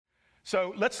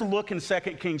So let's look in 2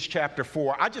 Kings chapter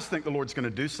 4. I just think the Lord's going to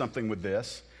do something with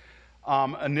this.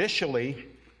 Initially,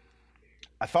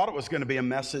 I thought it was going to be a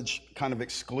message kind of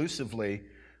exclusively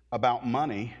about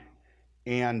money,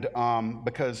 and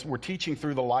because we're teaching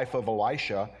through the life of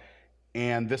Elisha,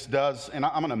 and this does, and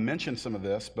I'm going to mention some of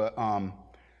this, but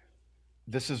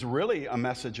this is really a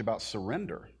message about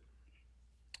surrender.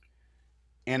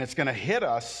 And it's going to hit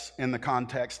us in the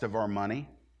context of our money.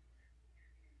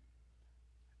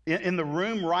 In the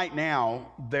room right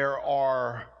now, there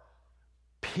are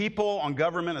people on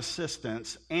government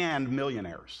assistance and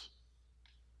millionaires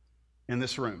in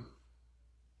this room.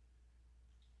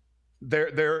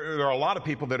 There are a lot of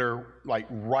people that are like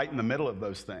right in the middle of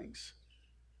those things.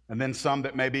 And then some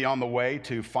that may be on the way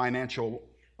to financial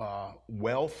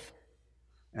wealth,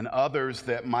 and others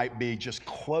that might be just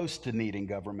close to needing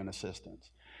government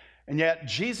assistance. And yet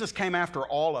Jesus came after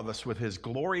all of us with his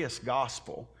glorious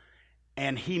gospel,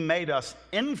 and he made us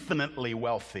infinitely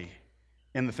wealthy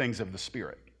in the things of the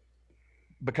Spirit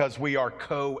because we are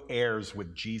co-heirs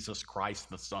with Jesus Christ,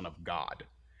 the Son of God.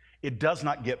 It does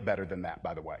not get better than that,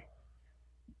 by the way.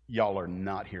 Y'all are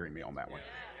not hearing me on that one.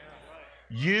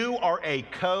 You are a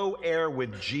co-heir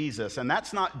with Jesus, and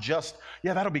that's not just,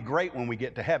 yeah, that'll be great when we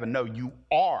get to heaven. No, you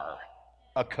are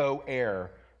a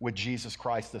co-heir with Jesus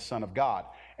Christ, the Son of God.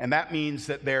 And that means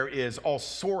that there is all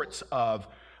sorts of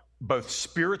both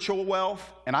spiritual wealth,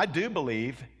 and I do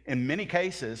believe, in many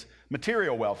cases,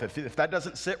 material wealth. If that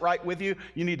doesn't sit right with you,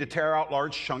 you need to tear out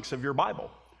large chunks of your Bible.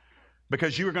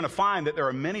 Because you are going to find that there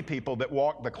are many people that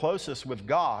walk the closest with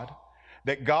God,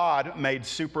 that God made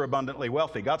super abundantly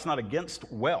wealthy. God's not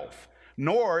against wealth,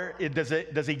 nor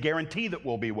does he guarantee that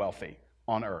we'll be wealthy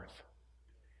on earth.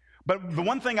 But the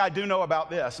one thing I do know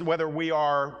about this, whether we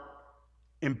are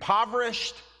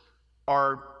impoverished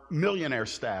or millionaire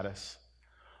status,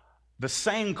 the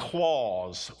same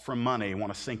claws from money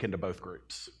want to sink into both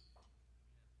groups.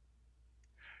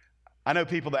 I know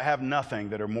people that have nothing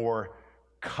that are more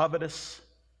covetous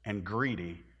and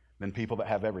greedy than people that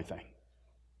have everything.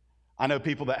 I know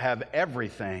people that have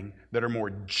everything that are more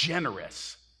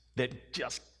generous, that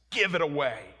just give it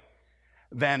away,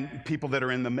 than people that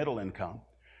are in the middle income.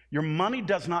 Your money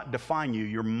does not define you.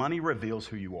 Your money reveals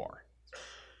who you are.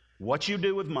 What you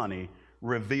do with money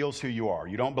reveals who you are.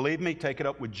 You don't believe me? Take it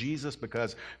up with Jesus,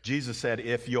 because Jesus said,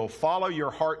 if you'll follow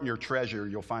your heart and your treasure,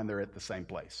 you'll find they're at the same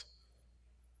place.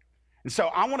 And so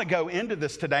I want to go into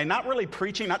this today, not really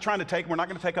preaching, not trying to we're not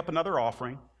going to take up another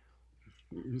offering.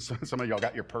 Some of y'all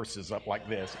got your purses up like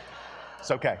this.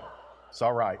 It's okay. It's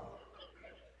all right.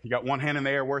 You got one hand in the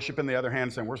air worshiping, the other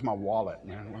hand saying, where's my wallet,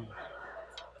 man?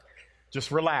 Just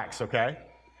relax, okay?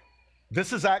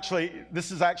 This is actually,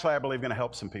 I believe, going to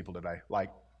help some people today.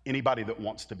 Like, anybody that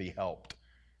wants to be helped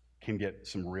can get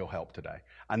some real help today.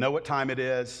 I know what time it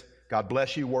is. God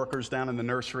bless you, workers down in the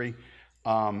nursery.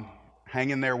 Hang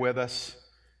in there with us.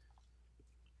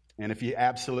 And if you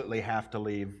absolutely have to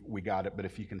leave, we got it. But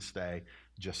if you can stay,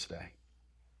 just stay.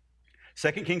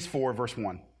 2 Kings 4, verse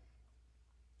 1.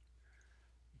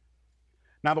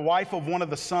 Now the wife of one of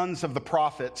the sons of the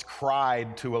prophets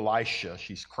cried to Elisha.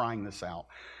 She's crying this out.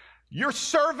 Your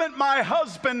servant, my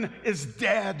husband, is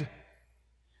dead.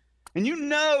 And you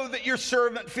know that your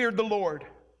servant feared the Lord.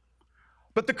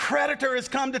 But the creditor has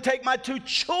come to take my 2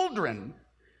 children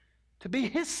to be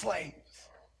his slaves.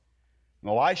 And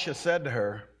Elisha said to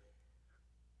her,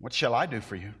 what shall I do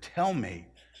for you? Tell me,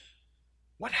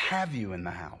 what have you in the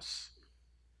house?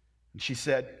 And she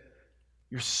said,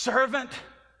 your servant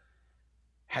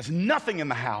has nothing in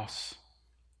the house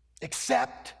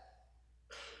except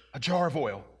a jar of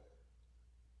oil.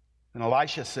 And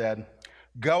Elisha said,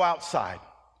 go outside,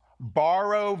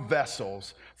 borrow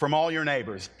vessels from all your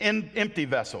neighbors, empty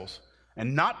vessels,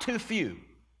 and not too few.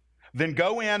 Then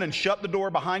go in and shut the door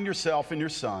behind yourself and your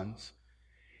sons,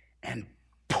 and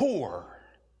pour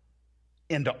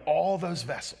into all those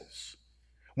vessels.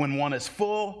 When one is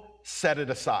full, set it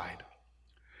aside.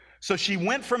 So she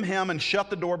went from him and shut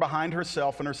the door behind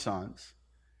herself and her sons.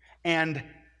 And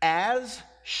as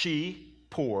she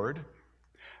poured,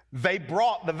 they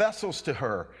brought the vessels to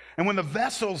her. And when the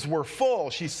vessels were full,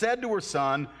 she said to her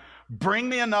son, bring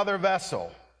me another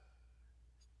vessel.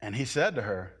 And he said to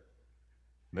her,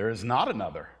 there is not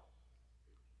another.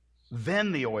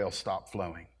 Then the oil stopped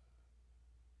flowing.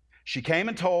 She came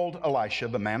and told Elisha,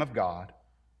 the man of God,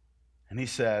 and he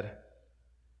said,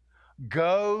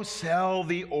 go sell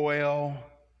the oil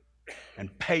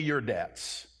and pay your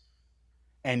debts,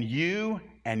 and you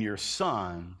and your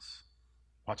sons,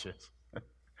 watch this,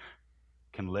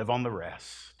 can live on the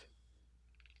rest.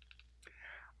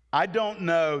 I don't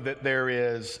know that there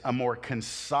is a more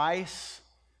concise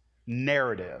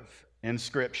narrative in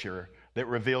Scripture that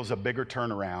reveals a bigger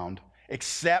turnaround,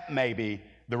 except maybe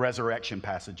the resurrection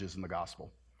passages in the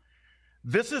gospel.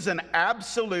 This is an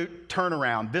absolute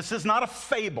turnaround. This is not a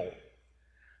fable.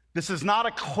 This is not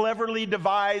a cleverly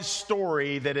devised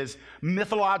story that is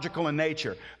mythological in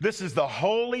nature. This is the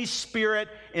Holy Spirit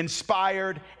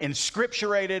inspired,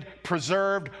 inscripturated,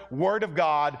 preserved Word of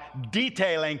God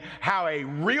detailing how a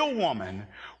real woman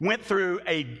went through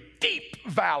a deep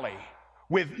valley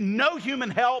with no human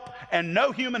help and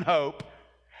no human hope,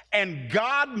 and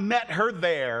God met her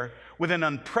there with an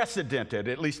unprecedented,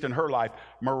 at least in her life,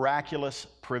 miraculous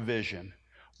provision.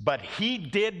 But He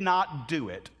did not do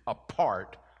it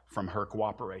apart from her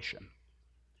cooperation.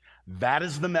 That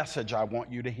is the message I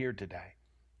want you to hear today.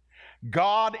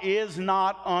 God is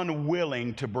not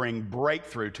unwilling to bring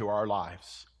breakthrough to our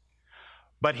lives,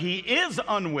 but He is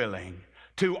unwilling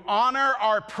to honor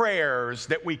our prayers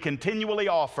that we continually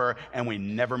offer, and we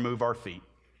never move our feet.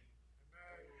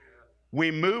 We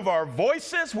move our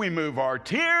voices, we move our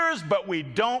tears, but we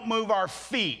don't move our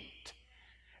feet.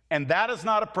 And that is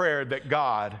not a prayer that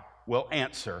God will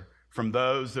answer from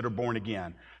those that are born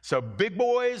again. So big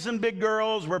boys and big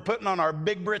girls, we're putting on our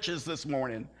big britches this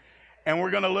morning, and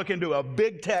we're going to look into a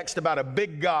big text about a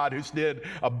big God who did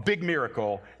a big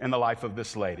miracle in the life of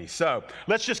this lady. So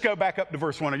let's just go back up to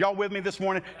verse 1. Are y'all with me this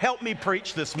morning? Help me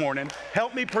preach this morning.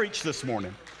 Help me preach this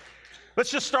morning.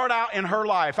 Let's just start out in her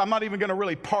life. I'm not even going to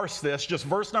really parse this. Just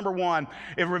verse number 1.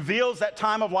 It reveals that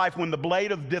time of life when the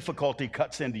blade of difficulty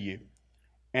cuts into you.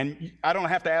 And I don't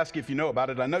have to ask you if you know about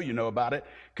it. I know you know about it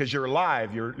because you're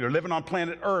alive. You're living on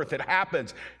planet Earth. It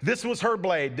happens. This was her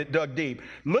blade that dug deep.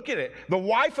 Look at it. The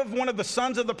wife of one of the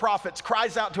sons of the prophets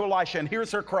cries out to Elisha, and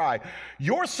here's her cry.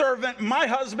 Your servant, my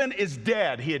husband, is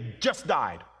dead. He had just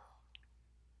died.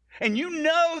 And you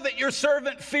know that your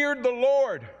servant feared the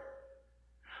Lord.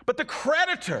 But the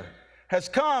creditor has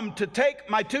come to take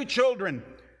my 2 children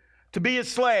to be his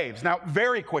slaves. Now,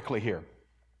 very quickly here.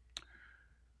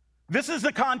 This is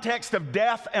the context of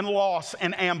death and loss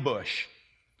and ambush.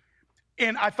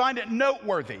 And I find it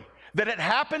noteworthy that it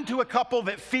happened to a couple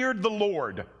that feared the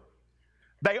Lord.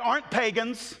 They aren't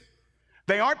pagans.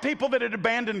 They aren't people that had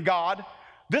abandoned God.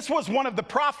 This was one of the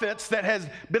prophets that has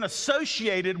been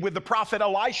associated with the prophet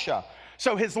Elisha.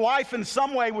 So his life in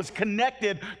some way was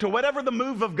connected to whatever the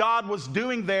move of God was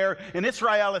doing there in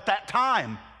Israel at that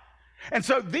time. And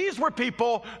so these were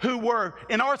people who were,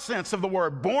 in our sense of the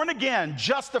word, born again,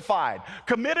 justified,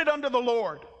 committed unto the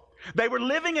Lord. They were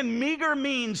living in meager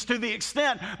means to the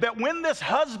extent that when this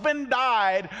husband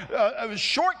died, a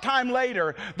short time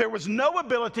later, there was no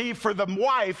ability for the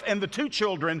wife and the 2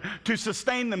 children to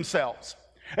sustain themselves.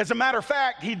 As a matter of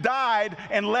fact, he died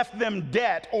and left them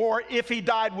debt, or if he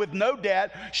died with no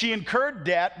debt, she incurred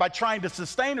debt by trying to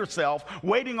sustain herself,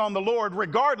 waiting on the Lord.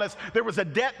 Regardless, there was a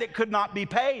debt that could not be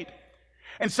paid.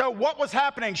 And so what was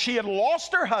happening? She had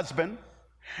lost her husband,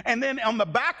 and then on the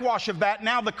backwash of that,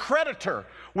 now the creditor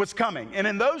was coming. And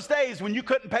in those days, when you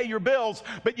couldn't pay your bills,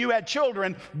 but you had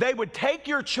children, they would take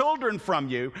your children from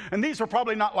you. And these were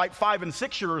probably not like 5 and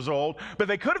 6 years old, but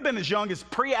they could have been as young as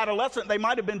pre-adolescent. They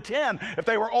might have been 10 if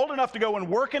they were old enough to go and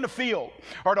work in a field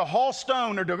or to haul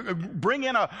stone or to bring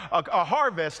in a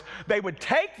harvest. They would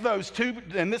take those 2,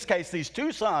 in this case, these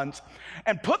 2 sons,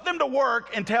 and put them to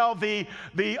work until the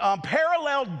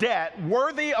parallel debt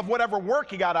worthy of whatever work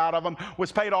he got out of them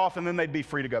was paid off, and then they'd be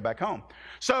free to go back home.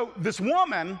 So this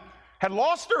woman had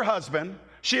lost her husband.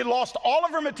 She had lost all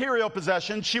of her material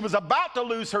possessions. She was about to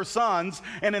lose her sons.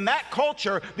 And in that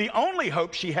culture, the only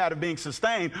hope she had of being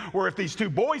sustained were if these 2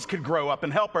 boys could grow up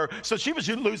and help her. So she was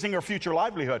losing her future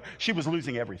livelihood. She was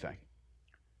losing everything.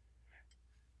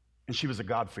 And she was a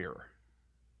God-fearer.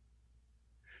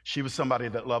 She was somebody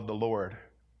that loved the Lord.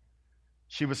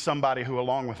 She was somebody who,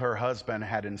 along with her husband,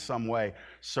 had in some way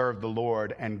served the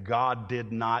Lord, and God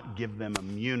did not give them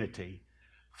immunity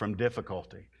from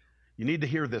difficulty. You need to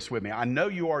hear this with me. I know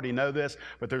you already know this,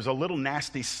 but there's a little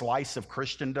nasty slice of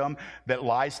Christendom that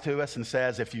lies to us and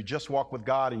says if you just walk with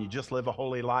God and you just live a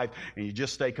holy life and you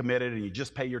just stay committed and you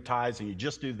just pay your tithes and you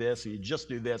just do this and you just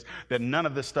do this, that none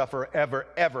of this stuff will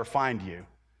ever find you.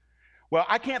 Well,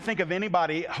 I can't think of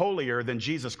anybody holier than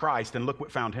Jesus Christ, and look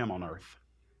what found him on earth.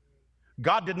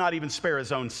 God did not even spare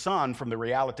his own son from the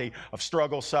reality of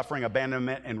struggle, suffering,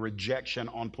 abandonment, and rejection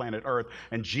on planet Earth.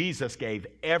 And Jesus gave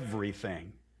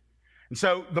everything. And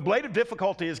so the blade of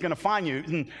difficulty is going to find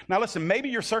you. Now listen, maybe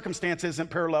your circumstance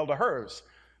isn't parallel to hers,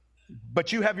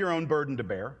 but you have your own burden to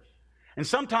bear. And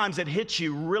sometimes it hits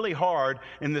you really hard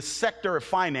in the sector of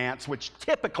finance, which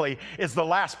typically is the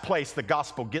last place the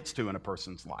gospel gets to in a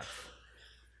person's life.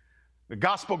 The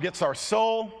gospel gets our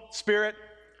soul, spirit.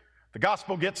 The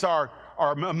gospel gets our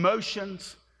our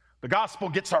emotions. The gospel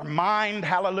gets our mind.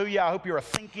 Hallelujah. I hope you're a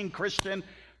thinking Christian.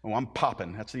 Oh, I'm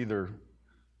popping. That's either,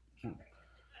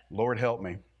 Lord help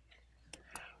me.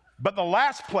 But the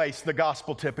last place the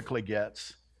gospel typically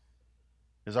gets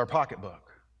is our pocketbook,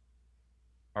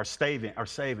 our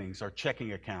savings, our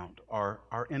checking account,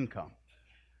 our income.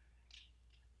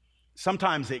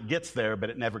 Sometimes it gets there, but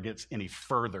it never gets any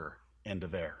further into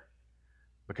there.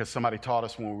 Because somebody taught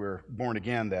us when we were born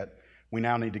again that we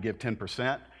now need to give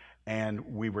 10%.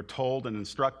 And we were told and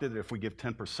instructed that if we give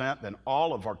 10%, then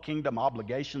all of our kingdom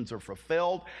obligations are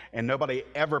fulfilled. And nobody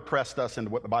ever pressed us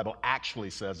into what the Bible actually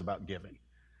says about giving.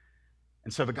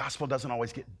 And so the gospel doesn't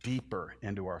always get deeper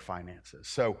into our finances.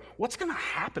 So what's going to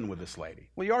happen with this lady?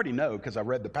 Well, you already know because I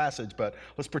read the passage, but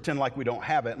let's pretend like we don't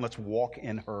have it and let's walk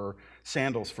in her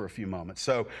sandals for a few moments.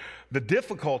 So the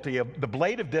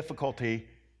blade of difficulty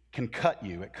can cut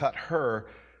you. It cut her.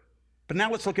 But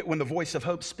now let's look at when the voice of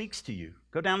hope speaks to you.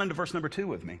 Go down into verse number 2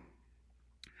 with me.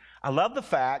 I love the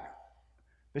fact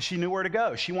that she knew where to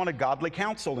go. She wanted godly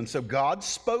counsel. And so God's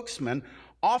spokesman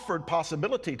offered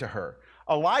possibility to her.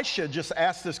 Elisha just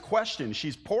asked this question.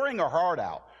 She's pouring her heart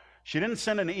out. She didn't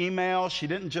send an email. She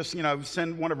didn't just,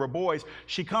 send one of her boys.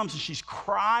 She comes and she's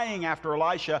crying after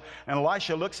Elisha. And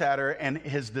Elisha looks at her and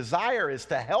his desire is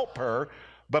to help her.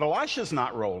 But Elisha's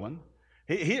not rolling.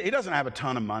 He doesn't have a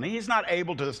ton of money. He's not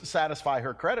able to satisfy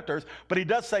her creditors, but he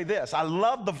does say this. I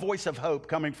love the voice of hope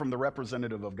coming from the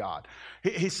representative of God.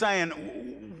 He's saying,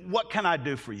 what can I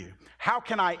do for you? How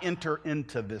can I enter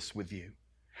into this with you?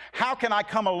 How can I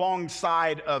come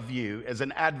alongside of you as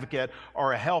an advocate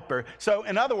or a helper? So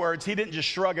in other words, he didn't just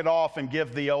shrug it off and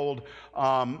give the old,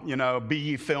 be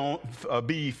ye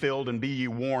filled and be ye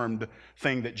warmed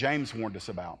thing that James warned us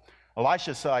about.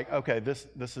 Elisha's like, okay, this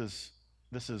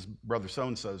is Brother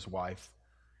so-and-so's wife,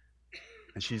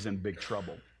 and she's in big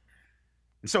trouble.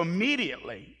 And so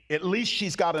immediately, at least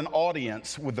she's got an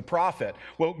audience with the prophet.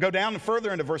 Well, go down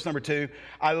further into verse number 2.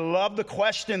 I love the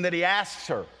question that he asks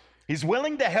her. He's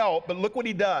willing to help, but look what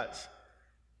he does.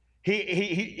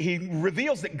 He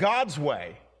reveals that God's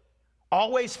way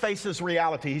always faces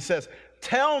reality. He says,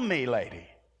 tell me, lady,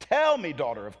 tell me,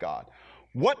 daughter of God,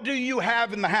 what do you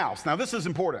have in the house? Now, this is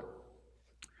important.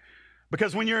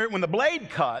 Because when the blade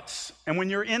cuts and when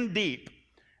you're in deep,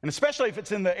 and especially if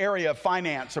it's in the area of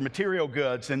finance or material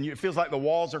goods and it feels like the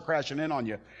walls are crashing in on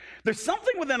you, there's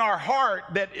something within our heart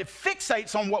that it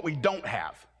fixates on what we don't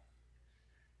have.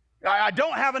 I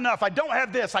don't have enough. I don't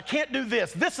have this. I can't do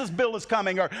this. This bill is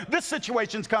coming, or this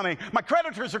situation's coming. My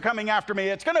creditors are coming after me.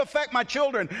 It's going to affect my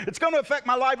children. It's going to affect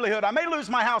my livelihood. I may lose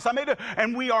my house.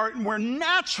 And we're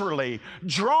naturally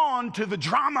drawn to the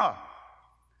drama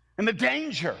and the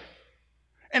danger.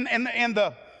 And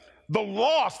the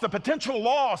loss, the potential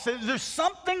loss. There's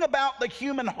something about the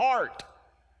human heart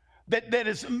that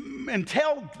is,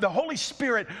 until the Holy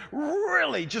Spirit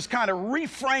really just kind of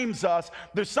reframes us,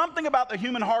 there's something about the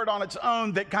human heart on its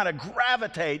own that kind of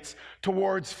gravitates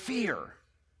towards fear.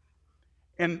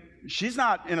 And she's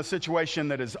not in a situation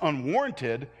that is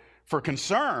unwarranted for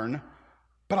concern,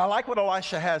 but I like what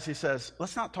Elisha has. He says,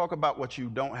 let's not talk about what you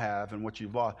don't have and what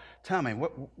you've lost. Tell me,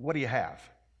 what do you have?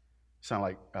 Sound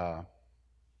like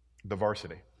the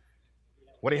varsity.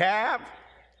 What do you have?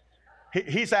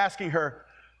 He's asking her,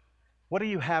 what do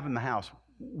you have in the house?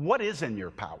 What is in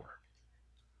your power?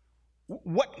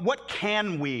 What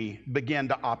can we begin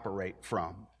to operate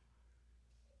from?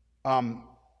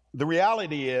 The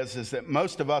reality is that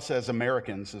most of us as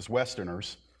Americans, as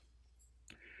Westerners,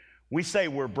 we say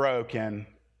we're broke, and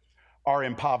our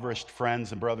impoverished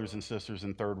friends and brothers and sisters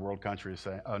in third world countries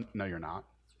say, oh, no, you're not.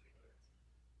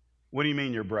 What do you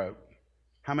mean you're broke?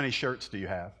 How many shirts do you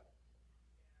have?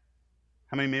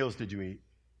 How many meals did you eat?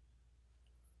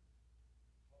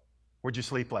 Where'd you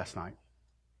sleep last night?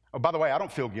 Oh, by the way, I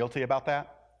don't feel guilty about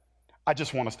that. I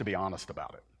just want us to be honest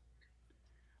about it.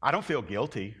 I don't feel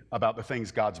guilty about the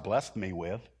things God's blessed me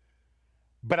with,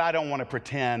 but I don't want to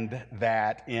pretend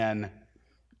that in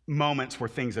moments where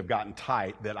things have gotten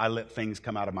tight that I let things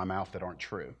come out of my mouth that aren't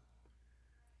true.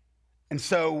 And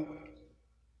so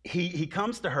he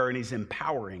comes to her and he's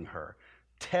empowering her.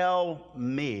 Tell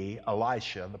me,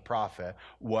 Elisha, the prophet,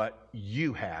 what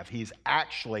you have. He's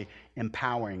actually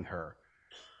empowering her.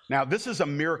 Now, this is a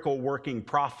miracle-working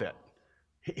prophet.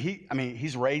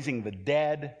 He's raising the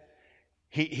dead.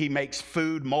 He makes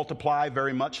food multiply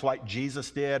very much like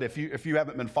Jesus did. If you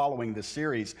haven't been following this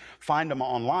series, find them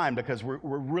online because we're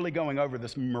really going over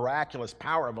this miraculous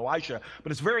power of Elisha.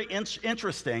 But it's very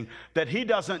interesting that he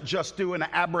doesn't just do an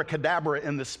abracadabra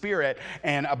in the spirit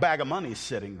and a bag of money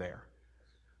sitting there.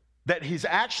 that he's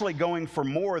actually going for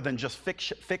more than just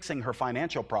fixing her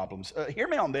financial problems. Hear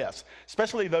me on this,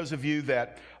 especially those of you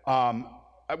that,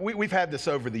 we've had this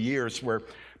over the years where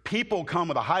people come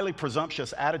with a highly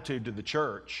presumptuous attitude to the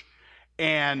church,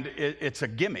 and it's a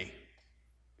gimme.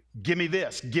 Gimme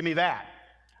this, gimme that.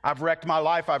 I've wrecked my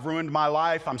life, I've ruined my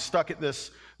life, I'm stuck at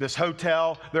this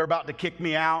hotel, they're about to kick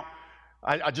me out.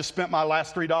 I just spent my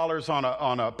last $3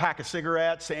 on a pack of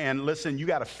cigarettes, and listen, you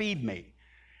got to feed me.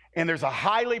 And there's a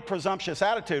highly presumptuous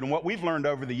attitude, and what we've learned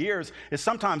over the years is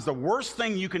sometimes the worst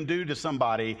thing you can do to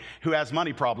somebody who has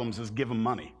money problems is give them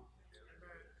money.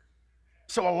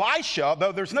 So Elisha,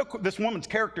 though this woman's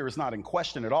character is not in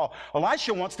question at all,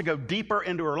 Elisha wants to go deeper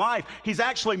into her life. He's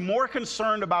actually more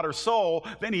concerned about her soul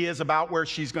than he is about where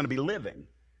she's going to be living.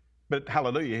 But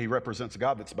hallelujah, he represents a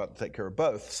God that's about to take care of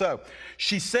both. So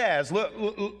she says,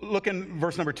 look in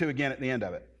verse number 2 again at the end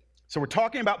of it. So we're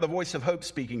talking about the voice of hope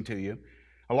speaking to you.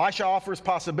 Elisha offers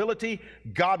possibility.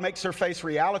 God makes her face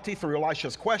reality through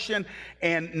Elisha's question.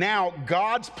 And now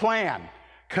God's plan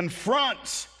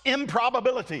confronts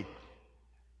improbability.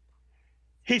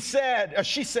 She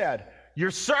said,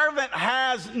 your servant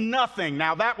has nothing.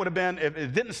 Now that would have been,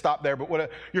 it didn't stop there,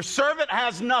 but your servant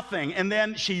has nothing. And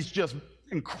then she's just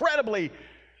incredibly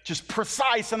just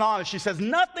precise and honest. She says,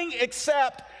 nothing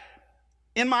except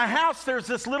in my house there's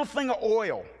this little thing of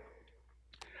oil.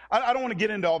 I don't want to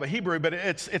get into all the Hebrew, but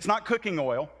it's not cooking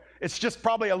oil. It's just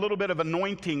probably a little bit of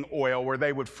anointing oil where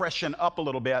they would freshen up a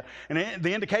little bit. And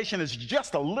the indication is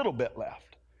just a little bit left.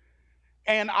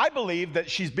 And I believe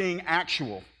that she's being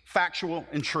actual, factual,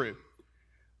 and true.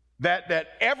 That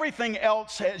everything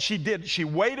else she did, she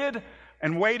waited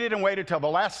and waited and waited till the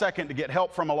last second to get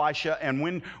help from Elisha. And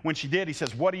when she did, he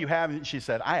says, what do you have? And she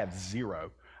said, I have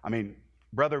zero. I mean,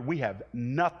 brother, we have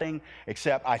nothing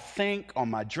except I think on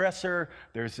my dresser,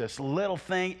 there's this little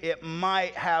thing. It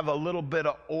might have a little bit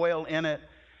of oil in it.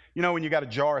 You know, when you got a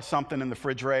jar of something in the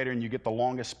refrigerator and you get the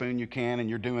longest spoon you can and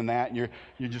you're doing that and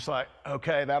you're just like,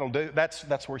 okay, that'll do.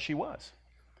 That's where she was.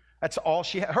 That's all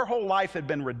she had. Her whole life had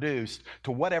been reduced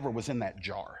to whatever was in that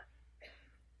jar.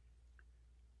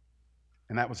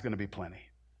 And that was going to be plenty.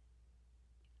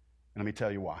 And let me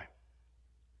tell you why.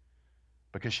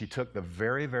 Because she took the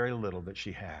very, very little that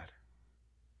she had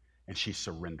and she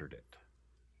surrendered it.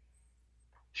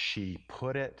 She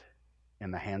put it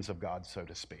in the hands of God, so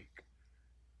to speak.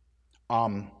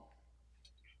 I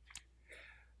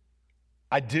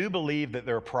do believe that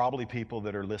there are probably people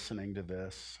that are listening to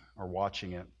this or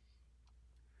watching it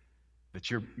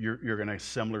that you're in a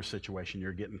similar situation.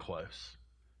 You're getting close.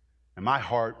 And my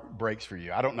heart breaks for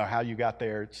you. I don't know how you got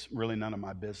there. It's really none of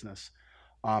my business.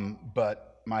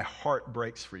 But my heart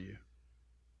breaks for you.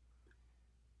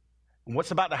 And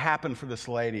what's about to happen for this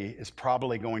lady is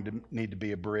probably going to need to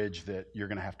be a bridge that you're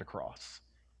going to have to cross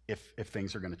if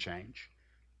things are going to change.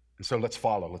 And so let's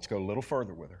follow. Let's go a little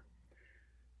further with her.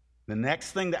 The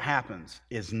next thing that happens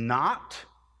is not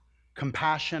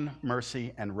compassion,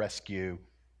 mercy, and rescue.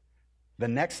 The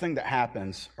next thing that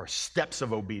happens are steps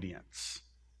of obedience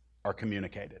are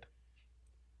communicated.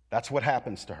 That's what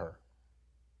happens to her.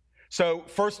 So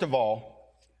first of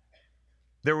all,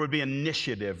 there would be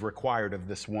initiative required of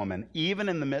this woman. Even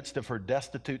in the midst of her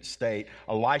destitute state,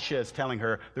 Elisha is telling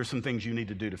her there's some things you need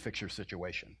to do to fix your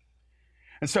situation.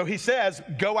 And so he says,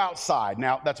 go outside.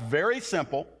 Now, that's very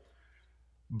simple,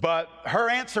 but her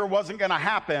answer wasn't going to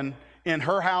happen in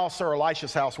her house or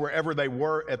Elisha's house, wherever they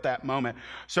were at that moment.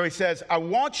 So he says, I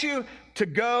want you to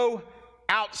go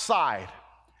outside.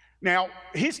 Now,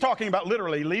 he's talking about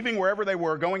literally leaving wherever they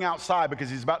were, going outside,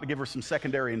 because he's about to give her some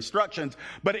secondary instructions.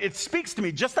 But it speaks to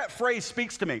me, just that phrase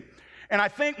speaks to me. And I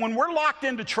think when we're locked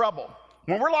into trouble,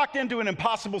 when we're locked into an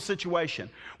impossible situation,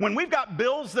 when we've got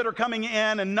bills that are coming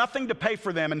in and nothing to pay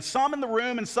for them, and some in the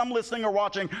room and some listening or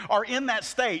watching are in that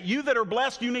state, you that are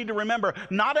blessed, you need to remember,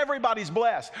 not everybody's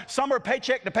blessed. Some are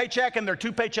paycheck to paycheck and they're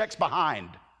 2 paychecks behind.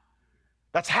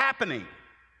 That's happening.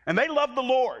 And they love the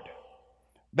Lord.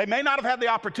 They may not have had the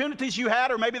opportunities you had,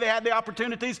 or maybe they had the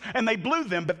opportunities and they blew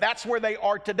them, but that's where they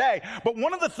are today. But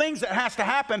one of the things that has to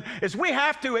happen is we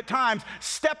have to, at times,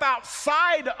 step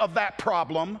outside of that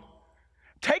problem,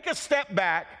 take a step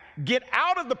back, get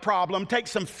out of the problem, take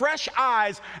some fresh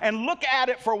eyes, and look at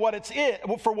it for what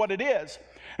it is.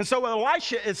 And so what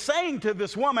Elisha is saying to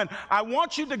this woman, I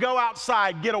want you to go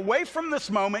outside, get away from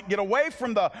this moment, get away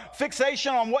from the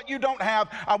fixation on what you don't have.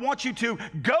 I want you to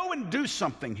go and do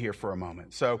something here for a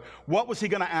moment. So what was he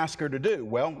going to ask her to do?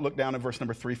 Well, look down at verse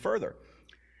number 3 further.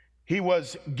 He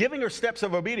was giving her steps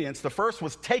of obedience. The first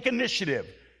was take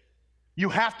initiative. You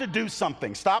have to do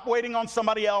something. Stop waiting on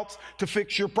somebody else to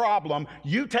fix your problem.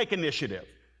 You take initiative.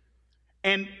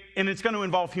 And it's going to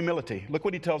involve humility. Look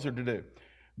what he tells her to do.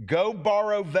 Go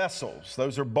borrow vessels.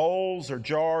 Those are bowls or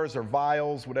jars or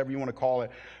vials, whatever you want to call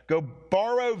it. Go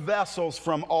borrow vessels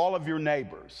from all of your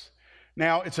neighbors.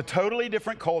 Now, it's a totally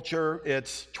different culture.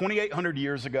 It's 2,800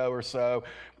 years ago or so.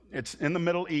 It's in the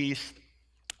Middle East,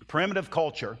 primitive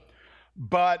culture.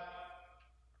 But,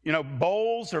 you know,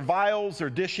 bowls or vials or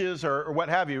dishes or what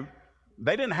have you,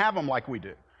 they didn't have them like we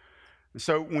do.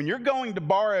 So when you're going to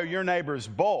borrow your neighbor's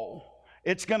bowl,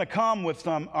 it's going to come with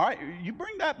some, all right, you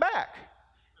bring that back.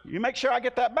 You make sure I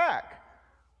get that back.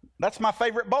 That's my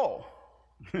favorite bowl.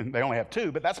 They only have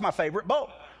two, but that's my favorite bowl.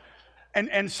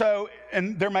 And so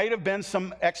there may have been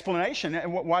some explanation.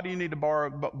 Why do you need to borrow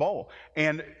a bowl?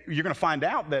 And you're going to find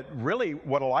out that really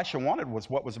what Elisha wanted was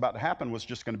what was about to happen was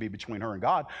just going to be between her and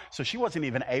God. So she wasn't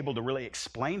even able to really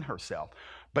explain herself.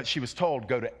 But she was told,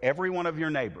 go to every one of your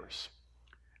neighbors,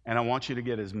 and I want you to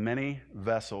get as many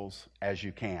vessels as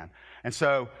you can. And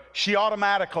so she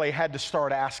automatically had to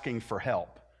start asking for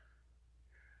help.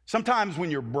 Sometimes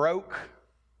when you're broke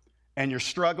and you're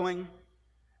struggling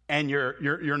and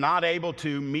you're not able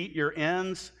to meet your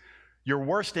ends, your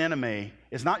worst enemy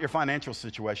is not your financial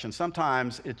situation.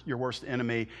 Sometimes your worst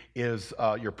enemy is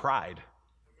your pride.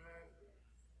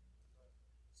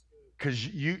 Because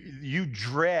you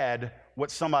dread what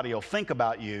somebody will think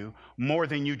about you more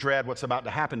than you dread what's about to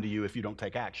happen to you if you don't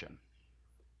take action.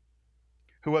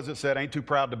 Who was it said, ain't too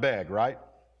proud to beg, right?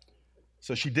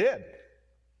 So she did.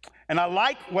 And I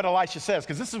like what Elisha says,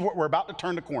 because this is what we're about to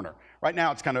turn the corner. Right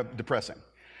now it's kind of depressing,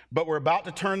 but we're about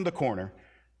to turn the corner.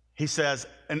 He says,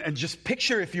 and just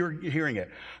picture if you're hearing it,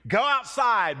 go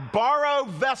outside, borrow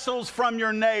vessels from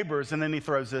your neighbors. And then he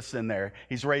throws this in there.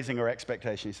 He's raising her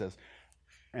expectation. He says,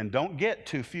 and don't get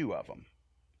too few of them.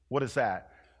 What is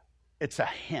that? It's a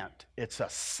hint. It's a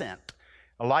scent.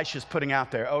 Elisha's putting out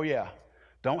there, oh yeah,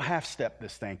 don't half-step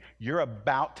this thing. You're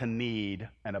about to need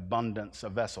an abundance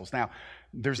of vessels. Now,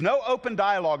 there's no open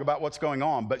dialogue about what's going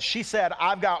on, but she said,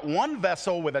 I've got one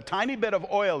vessel with a tiny bit of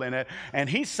oil in it, and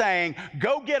he's saying,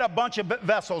 go get a bunch of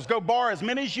vessels. Go borrow as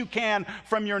many as you can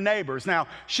from your neighbors. Now,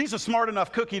 she's a smart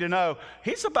enough cookie to know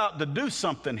he's about to do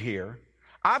something here.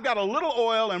 I've got a little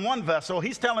oil in one vessel.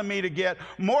 He's telling me to get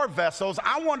more vessels.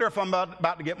 I wonder if I'm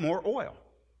about to get more oil.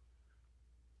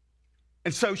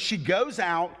 And so she goes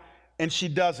out and she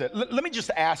does it. Let me just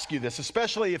ask you this,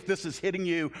 especially if this is hitting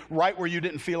you right where you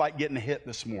didn't feel like getting hit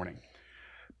this morning.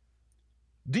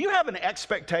 Do you have an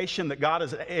expectation that God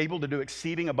is able to do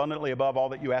exceeding abundantly above all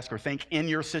that you ask or think in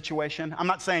your situation? I'm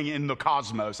not saying in the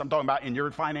cosmos. I'm talking about in your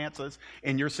finances,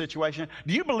 in your situation.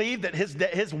 Do you believe that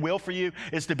his will for you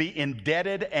is to be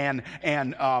indebted and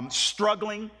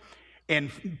struggling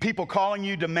and people calling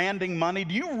you demanding money?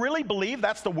 Do you really believe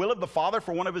that's the will of the Father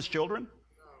for one of his children?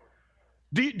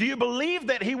 Do you believe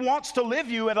that he wants to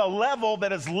live you at a level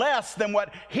that is less than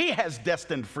what he has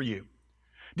destined for you?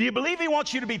 Do you believe he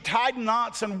wants you to be tied in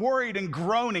knots and worried and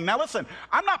groaning? Now listen,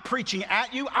 I'm not preaching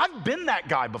at you. I've been that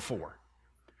guy before.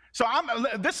 So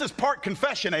this is part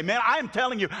confession, amen. I am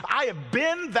telling you, I have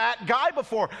been that guy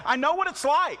before. I know what it's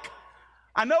like.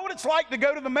 I know what it's like to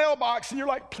go to the mailbox and you're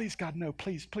like, please God, no,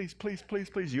 please, please, please, please,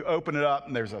 please. You open it up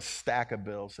and there's a stack of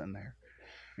bills in there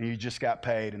and you just got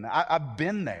paid. And I've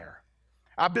been there.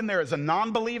 I've been there as a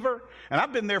non-believer and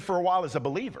I've been there for a while as a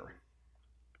believer.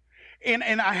 And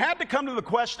I had to come to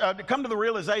the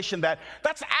realization that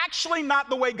that's actually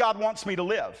not the way God wants me to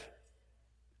live.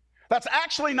 That's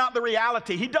actually not the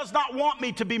reality. He does not want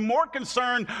me to be more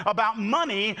concerned about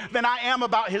money than I am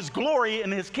about his glory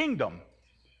and his kingdom.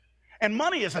 And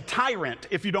money is a tyrant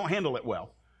if you don't handle it well.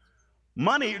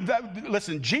 Money,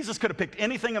 listen, Jesus could have picked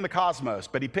anything in the cosmos,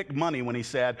 but he picked money when he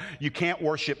said, you can't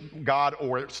worship God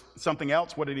or something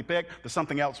else. What did he pick? The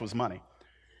something else was money.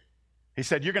 He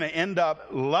said, you're going to end up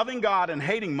loving God and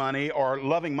hating money or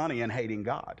loving money and hating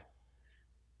God.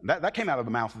 That came out of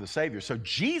the mouth of the Savior. So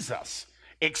Jesus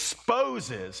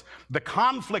exposes the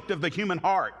conflict of the human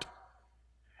heart.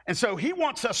 And so he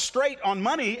wants us straight on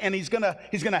money, and he's going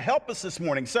to help us this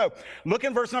morning. So look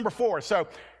in verse number 4. So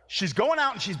she's going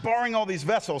out and she's borrowing all these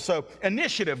vessels. So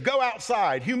initiative, go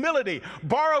outside. Humility,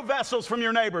 borrow vessels from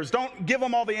your neighbors. Don't give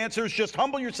them all the answers. Just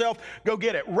humble yourself. Go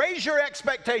get it. Raise your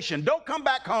expectation. Don't come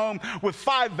back home with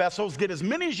 5 vessels. Get as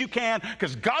many as you can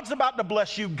because God's about to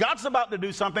bless you. God's about to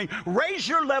do something. Raise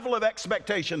your level of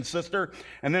expectation, sister.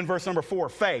 And then verse number 4,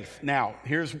 faith. Now,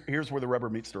 here's where the rubber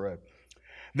meets the road.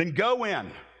 Then go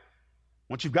in.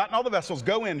 Once you've gotten all the vessels,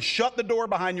 go in. Shut the door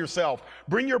behind yourself.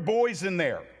 Bring your boys in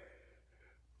there.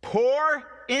 Pour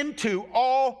into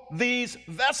all these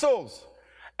vessels.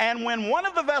 And when one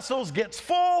of the vessels gets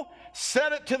full,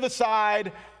 set it to the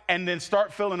side and then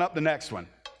start filling up the next one.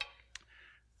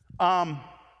 Um,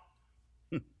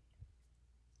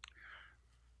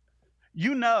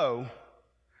 you know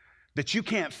that you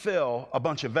can't fill a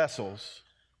bunch of vessels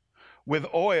with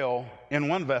oil in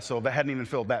one vessel that hadn't even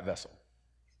filled that vessel.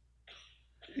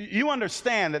 You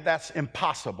understand that that's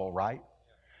impossible, right?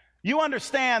 You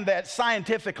understand that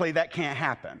scientifically that can't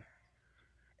happen.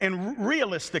 And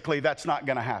realistically, that's not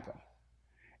going to happen.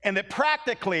 And that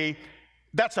practically,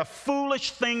 that's a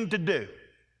foolish thing to do,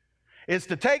 is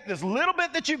to take this little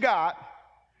bit that you got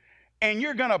and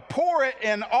you're going to pour it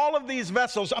in all of these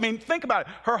vessels. I mean, think about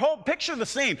it. Picture the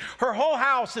scene. Her whole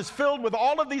house is filled with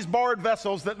all of these borrowed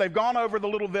vessels that they've gone over the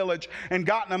little village and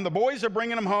gotten them. The boys are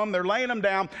bringing them home. They're laying them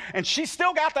down. And she's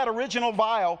still got that original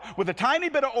vial with a tiny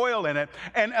bit of oil in it.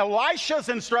 And Elisha's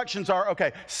instructions are,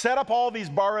 okay, set up all these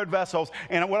borrowed vessels.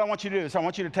 And what I want you to do is I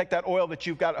want you to take that oil that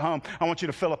you've got at home. I want you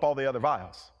to fill up all the other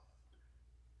vials.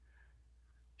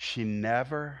 She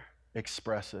never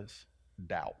expresses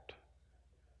doubt.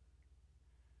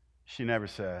 She never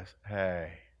says,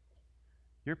 hey,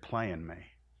 you're playing me.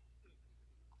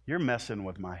 You're messing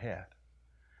with my head.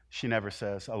 She never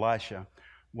says, Elisha,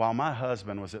 while my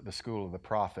husband was at the school of the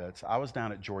prophets, I was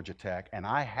down at Georgia Tech, and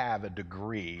I have a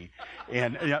degree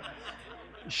in,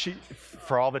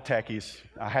 for all the techies,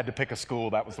 I had to pick a school.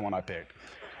 That was the one I picked.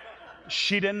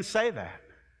 She didn't say that.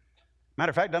 Matter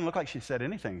of fact, it doesn't look like she said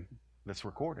anything that's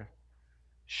recorded.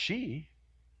 She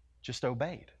just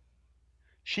obeyed.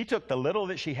 She took the little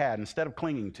that she had, instead of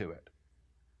clinging to it,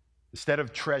 instead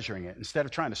of treasuring it, instead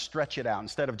of trying to stretch it out,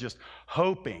 instead of just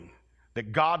hoping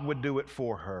that God would do it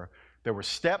for her, there were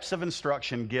steps of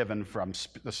instruction given from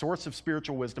the source of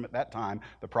spiritual wisdom at that time,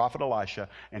 the prophet Elisha,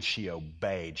 and she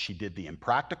obeyed. She did the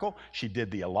impractical, she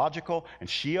did the illogical, and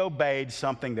she obeyed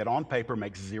something that on paper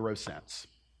makes 0 sense.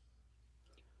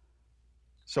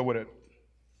 So would it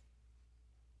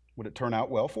turn out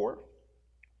well for her?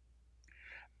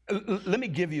 Let me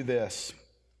give you this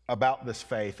about this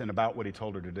faith and about what he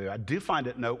told her to do. I do find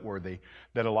it noteworthy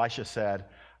that Elisha said,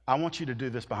 I want you to do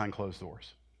this behind closed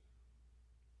doors.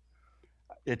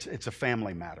 It's a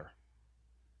family matter.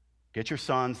 Get your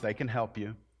sons, they can help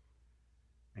you.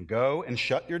 And go and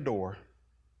shut your door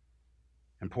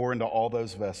and pour into all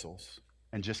those vessels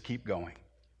and just keep going.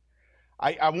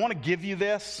 I want to give you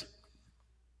this.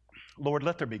 Lord,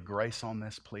 let there be grace on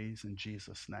this, please, in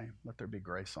Jesus' name. Let there be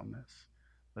grace on this.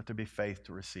 Let there be faith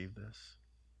to receive this.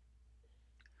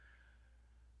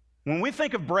 When we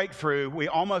think of breakthrough, we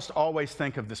almost always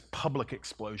think of this public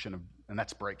explosion, and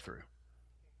that's breakthrough.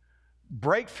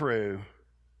 Breakthrough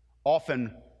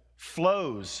often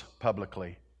flows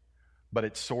publicly, but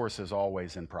its source is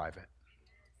always in private.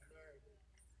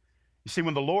 You see,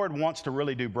 when the Lord wants to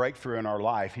really do breakthrough in our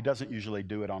life, he doesn't usually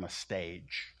do it on a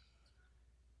stage.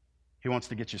 He wants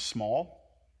to get you small.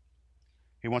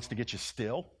 He wants to get you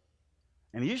still.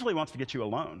 And he usually wants to get you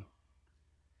alone.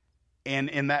 And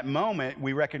in that moment,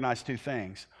 we recognize two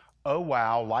things. Oh,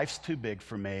 wow, life's too big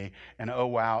for me. And oh,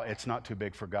 wow, it's not too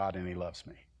big for God, and he loves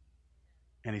me.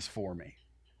 And he's for me.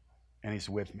 And he's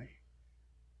with me.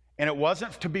 And it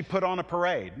wasn't to be put on a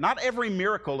parade. Not every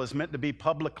miracle is meant to be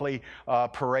publicly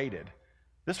paraded.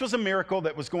 This was a miracle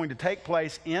that was going to take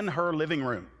place in her living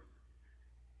room.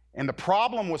 And the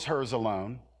problem was hers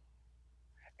alone.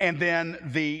 And then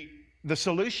the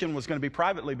solution was going to be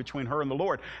privately between her and the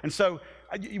Lord. And so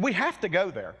we have to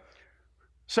go there.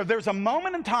 So there's a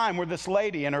moment in time where this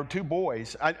lady and her two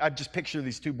boys, I just picture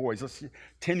these two boys,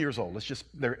 10 years old.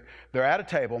 They're at a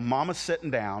table, mama's sitting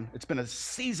down. It's been a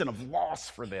season of loss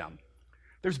for them.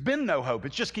 There's been no hope.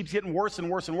 It just keeps getting worse and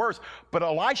worse and worse. But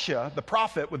Elisha, the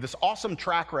prophet, with this awesome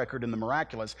track record in the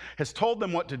miraculous, has told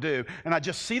them what to do. And I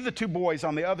just see the two boys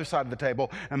on the other side of the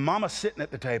table, and Mama's sitting at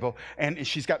the table, and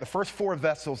she's got the first 4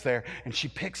 vessels there, and she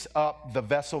picks up the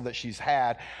vessel that she's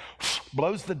had,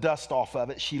 blows the dust off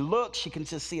of it. She looks, she can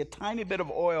just see a tiny bit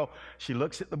of oil. She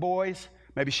looks at the boys.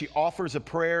 Maybe she offers a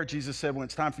prayer. Jesus said, when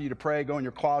it's time for you to pray, go in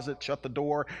your closet, shut the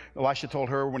door. Elisha told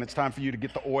her, when it's time for you to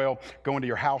get the oil, go into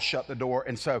your house, shut the door.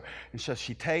 And so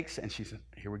she takes, and she said,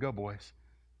 here we go, boys.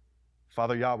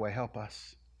 Father Yahweh, help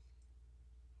us.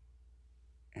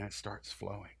 And it starts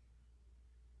flowing.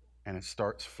 And it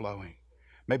starts flowing.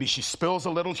 Maybe she spills a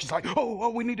little. She's like, oh,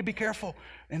 we need to be careful.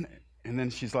 And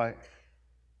then she's like,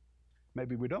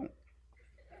 maybe we don't.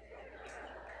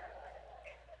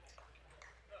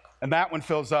 And that one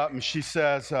fills up, and she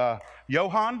says,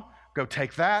 Johann, go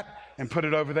take that and put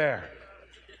it over there.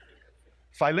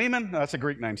 Philemon, no, that's a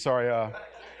Greek name, sorry.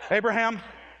 Abraham,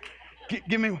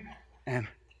 give me, and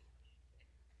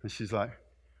she's like,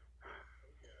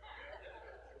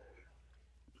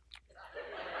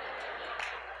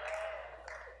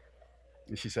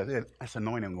 and she said, that's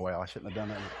anointing oil. I shouldn't have done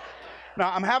that.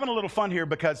 Now, I'm having a little fun here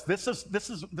because this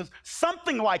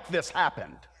something like this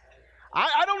happened.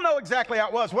 I don't know exactly how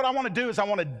it was. What I want to do is I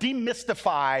want to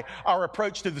demystify our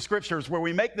approach to the scriptures where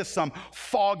we make this some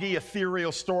foggy,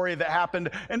 ethereal story that happened.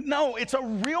 And no, it's a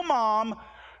real mom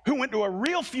who went to a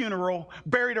real funeral,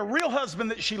 buried a real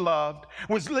husband that she loved,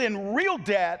 was in real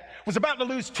debt, was about to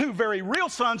lose 2 very real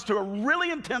sons to a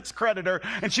really intense creditor,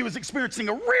 and she was experiencing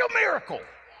a real miracle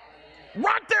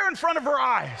right there in front of her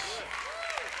eyes.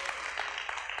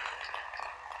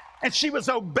 And she was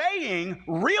obeying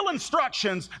real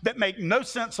instructions that make no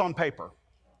sense on paper.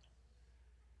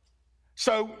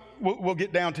 So we'll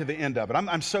get down to the end of it.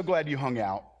 I'm so glad you hung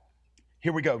out.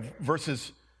 Here we go.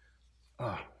 Verses.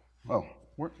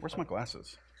 Where's my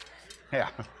glasses? Yeah.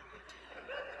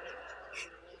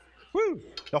 Woo!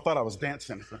 Y'all thought I was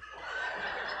dancing.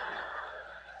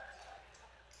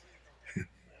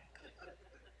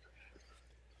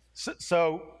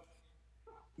 So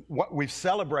what we've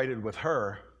celebrated with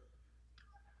her.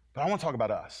 But I want to talk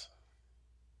about us.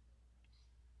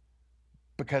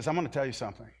 Because I'm going to tell you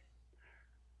something.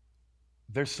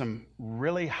 There's some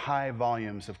really high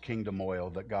volumes of kingdom oil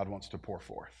that God wants to pour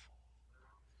forth.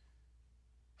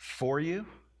 For you,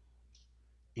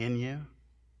 in you,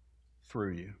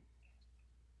 through you.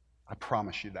 I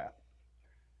promise you that.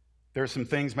 There are some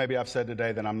things maybe I've said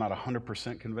today that I'm not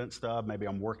 100% convinced of. Maybe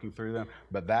I'm working through them.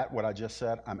 But what I just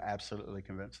said, I'm absolutely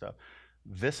convinced of.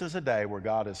 This is a day where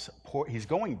God He's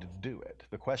going to do it.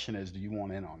 The question is, do you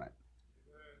want in on it?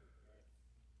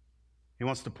 He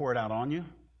wants to pour it out on you.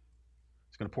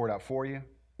 He's going to pour it out for you,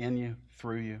 in you,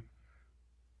 through you.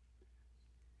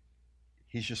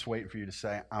 He's just waiting for you to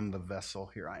say, I'm the vessel,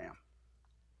 here I am.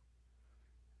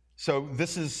 So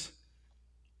this is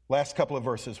last couple of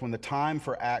verses, when the time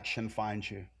for action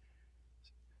finds you.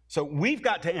 So we've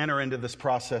got to enter into this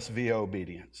process via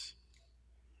obedience.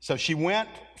 So she went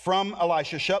from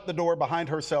Elisha, shut the door behind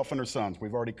herself and her sons.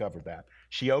 We've already covered that.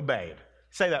 She obeyed.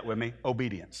 Say that with me,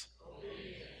 obedience.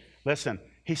 Listen,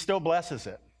 he still blesses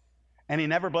it. And he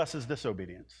never blesses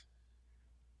disobedience.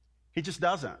 He just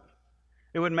doesn't.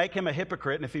 It would make him a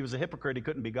hypocrite, and if he was a hypocrite, he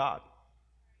couldn't be God.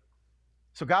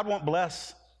 So God won't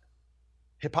bless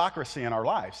hypocrisy in our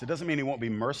lives. It doesn't mean he won't be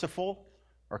merciful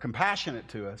or compassionate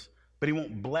to us, but he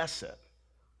won't bless it.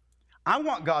 I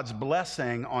want God's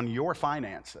blessing on your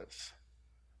finances.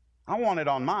 I want it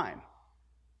on mine.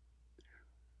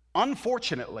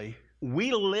 Unfortunately,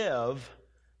 we live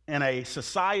in a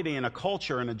society and a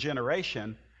culture and a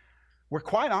generation where,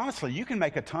 quite honestly, you can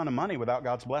make a ton of money without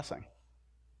God's blessing.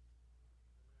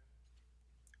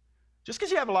 Just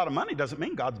because you have a lot of money doesn't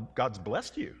mean God's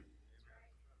blessed you.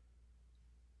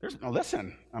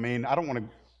 Listen, I mean, I don't want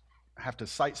to have to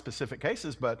cite specific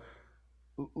cases, but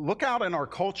look out in our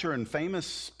culture and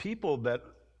famous people that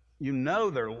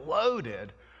they're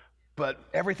loaded, but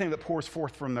everything that pours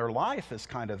forth from their life is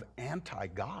kind of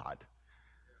anti-God.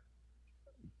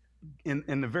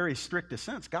 In the very strictest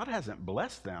sense, God hasn't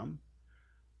blessed them.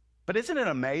 But isn't it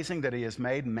amazing that he has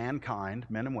made mankind,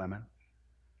 men and women,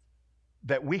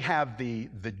 that we have the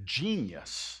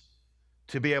genius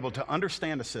to be able to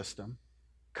understand a system,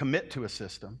 commit to a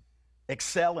system,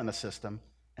 excel in a system,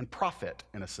 and profit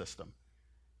in a system.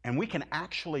 And we can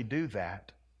actually do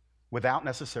that without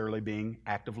necessarily being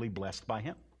actively blessed by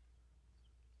him.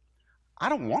 I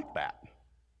don't want that.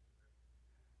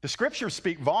 The scriptures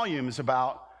speak volumes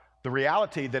about the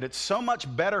reality that it's so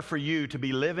much better for you to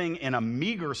be living in a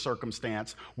meager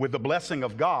circumstance with the blessing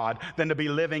of God than to be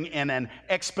living in an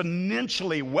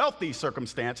exponentially wealthy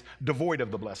circumstance devoid of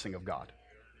the blessing of God.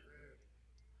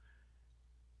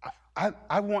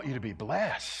 I want you to be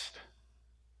blessed.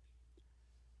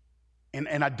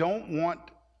 And I don't want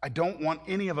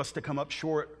any of us to come up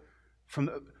short from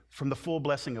the full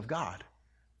blessing of God.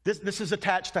 This is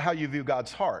attached to how you view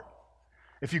God's heart.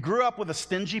 If you grew up with a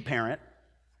stingy parent,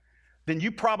 then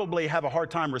you probably have a hard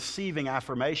time receiving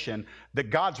affirmation that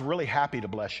God's really happy to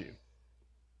bless you.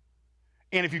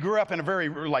 And if you grew up in a very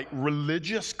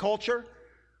religious culture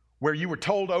where you were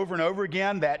told over and over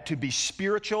again that to be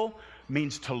spiritual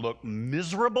means to look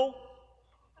miserable,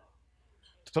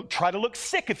 to try to look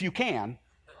sick if you can,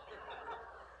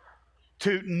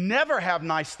 to never have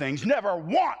nice things, never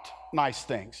want nice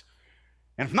things.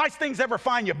 And if nice things ever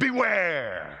find you,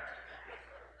 beware.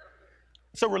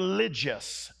 It's a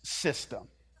religious system.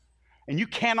 And you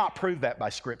cannot prove that by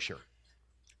Scripture.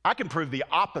 I can prove the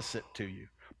opposite to you.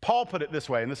 Paul put it this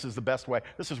way, and this is the best way.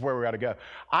 This is where we got to go.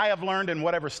 I have learned in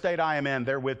whatever state I am in,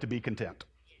 therewith to be content.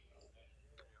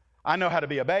 I know how to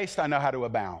be abased. I know how to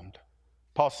abound.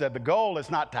 Paul said the goal is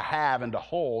not to have and to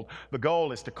hold. The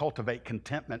goal is to cultivate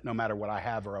contentment no matter what I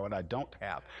have or what I don't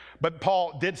have. But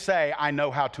Paul did say, I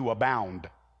know how to abound.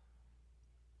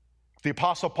 The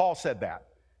Apostle Paul said that.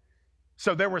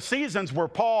 So there were seasons where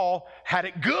Paul had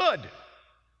it good.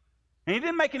 And he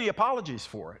didn't make any apologies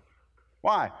for it.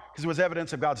 Why? Because it was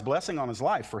evidence of God's blessing on his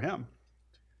life for him.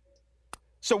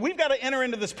 So we've got to enter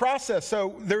into this process.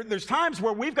 So there's times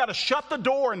where we've got to shut the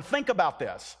door and think about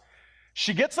this.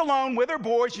 She gets alone with her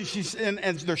boys, and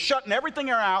they're shutting everything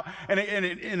out, and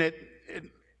it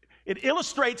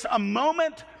illustrates a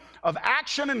moment of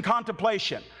action and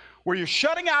contemplation where you're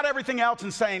shutting out everything else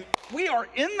and saying, we are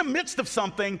in the midst of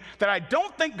something that I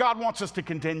don't think God wants us to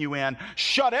continue in.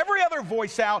 Shut every other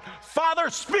voice out. Father,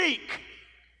 speak.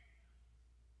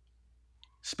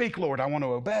 Speak, Lord, I want to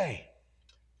obey.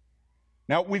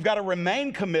 Now, we've got to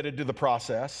remain committed to the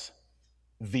process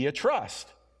via trust.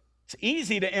 It's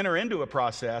easy to enter into a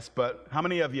process, but how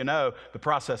many of you know the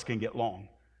process can get long?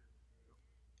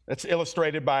 That's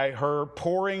illustrated by her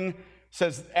pouring.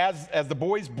 Says, as the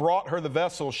boys brought her the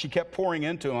vessel, she kept pouring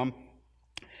into them.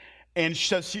 And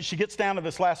she gets down to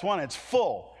this last one, it's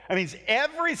full. I mean,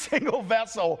 every single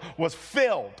vessel was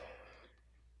filled.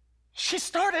 She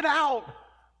started out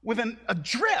with a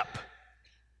drip.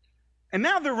 And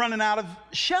now they're running out of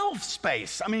shelf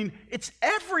space. I mean, it's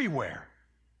everywhere.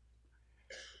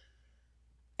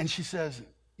 And she says,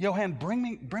 Johan, bring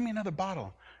me another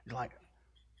bottle. You're like,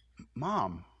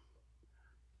 Mom,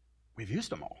 we've used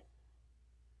them all.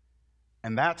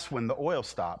 And that's when the oil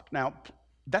stopped. Now,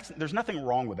 there's nothing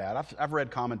wrong with that. I've read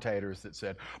commentators that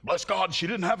said, bless God, she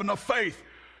didn't have enough faith.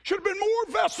 Should have been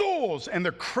more vessels. And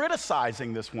they're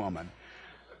criticizing this woman.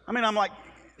 I mean, I'm like,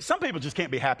 some people just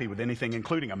can't be happy with anything,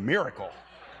 including a miracle.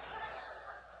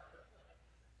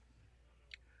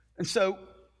 And so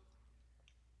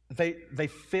they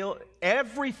fill,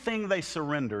 everything they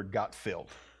surrendered got filled.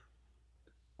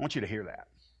 I want you to hear that.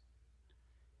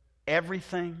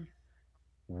 Everything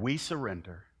we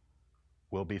surrender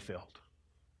will be filled.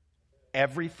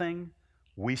 Everything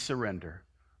we surrender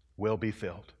will be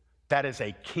filled. That is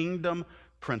a kingdom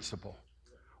principle.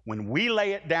 When we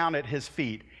lay it down at his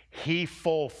feet, he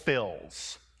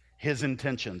fulfills his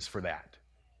intentions for that.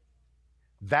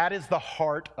 That is the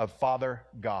heart of Father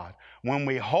God. When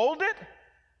we hold it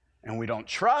and we don't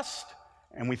trust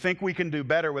and we think we can do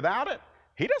better without it,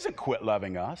 he doesn't quit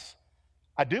loving us.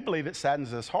 I do believe it saddens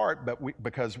his heart, but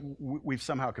because we've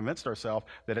somehow convinced ourselves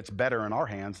that it's better in our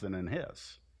hands than in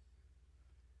his.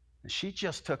 And she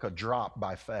just took a drop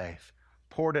by faith,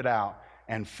 poured it out,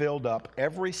 and filled up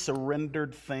every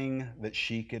surrendered thing that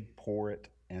she could pour it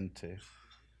into.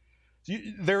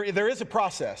 There is a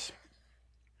process.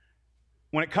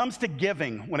 When it comes to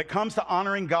giving, when it comes to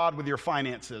honoring God with your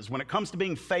finances, when it comes to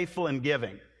being faithful in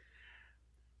giving,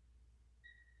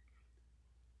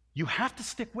 you have to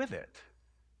stick with it.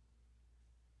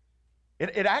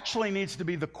 It actually needs to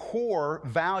be the core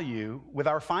value with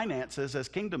our finances as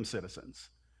kingdom citizens.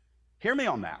 Hear me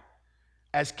on that.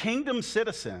 As kingdom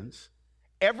citizens,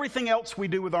 everything else we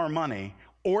do with our money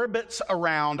orbits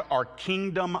around our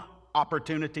kingdom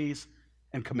opportunities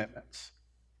and commitments.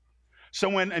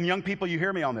 So and young people, you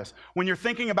hear me on this. When you're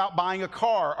thinking about buying a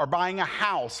car or buying a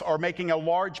house or making a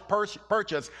large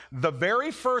purchase, the very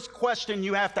first question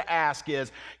you have to ask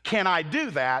is, can I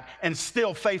do that and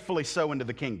still faithfully sow into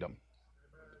the kingdom?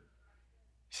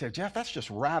 You say, Jeff, that's just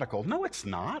radical. No, it's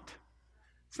not.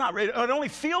 It's not. It only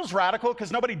feels radical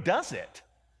because nobody does it.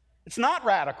 It's not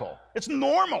radical. It's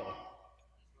normal.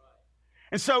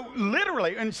 And so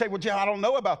literally, and you say, well, Jeff, I don't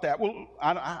know about that. Well,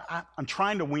 I'm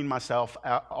trying to wean myself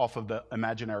off of the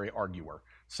imaginary arguer.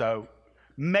 So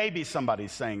maybe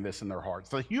somebody's saying this in their hearts.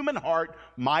 The human heart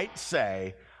might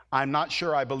say, I'm not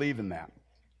sure I believe in that.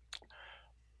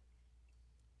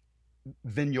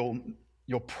 Then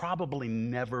you'll probably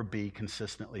never be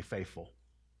consistently faithful.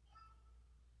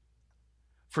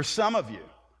 For some of you,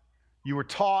 you were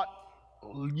taught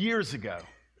years ago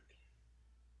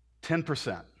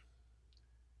 10%,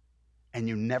 and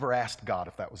you never asked God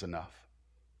if that was enough.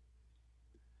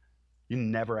 You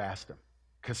never asked him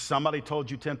because somebody told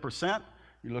you 10%.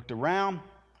 You looked around,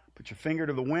 put your finger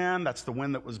to the wind. That's the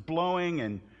wind that was blowing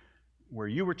and where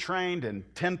you were trained, and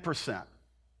 10%.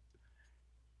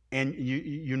 And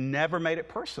you never made it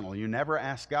personal. You never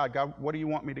asked God, what do you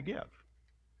want me to give?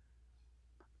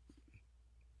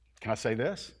 Can I say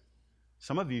this?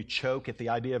 Some of you choke at the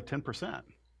idea of 10%.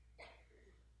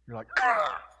 You're like,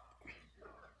 ah!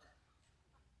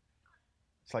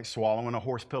 It's like swallowing a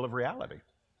horse pill of reality.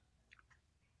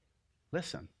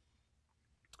 Listen,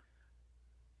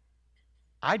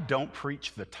 I don't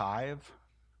preach the tithe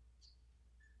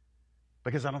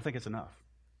because I don't think it's enough.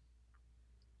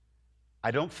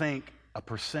 I don't think a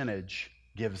percentage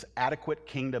gives adequate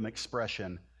kingdom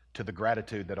expression to the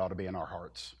gratitude that ought to be in our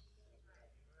hearts.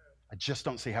 I just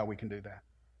don't see how we can do that.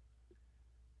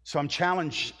 So I'm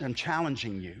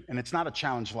challenging you, and it's not a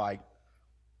challenge like,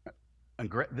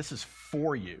 this is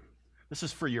for you. This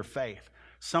is for your faith.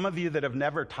 Some of you that have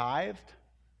never tithed,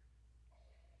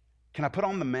 can I put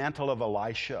on the mantle of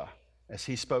Elisha as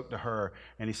he spoke to her,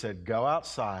 and he said, go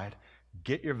outside,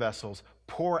 get your vessels,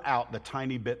 pour out the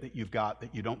tiny bit that you've got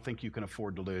that you don't think you can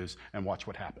afford to lose, and watch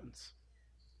what happens.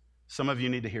 Some of you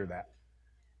need to hear that.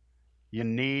 You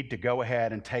need to go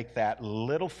ahead and take that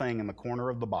little thing in the corner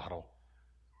of the bottle.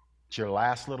 It's your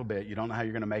last little bit. You don't know how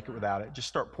you're going to make it without it. Just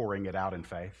start pouring it out in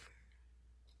faith.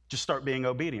 Just start being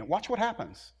obedient. Watch what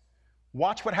happens.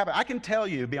 Watch what happens. I can tell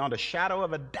you beyond a shadow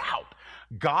of a doubt,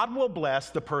 God will bless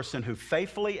the person who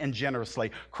faithfully and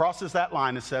generously crosses that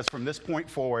line and says, from this point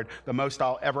forward, the most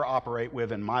I'll ever operate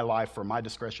with in my life for my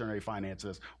discretionary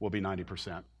finances will be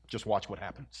 90%. Just watch what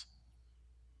happens.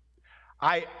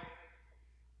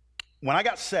 When I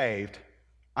got saved,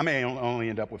 I may only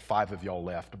end up with 5 of y'all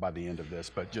left by the end of this,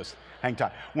 but just hang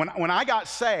tight. When I got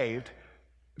saved,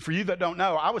 for you that don't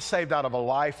know, I was saved out of a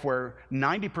life where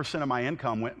 90% of my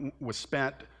income was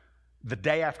spent the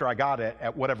day after I got it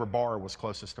at whatever bar was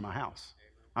closest to my house.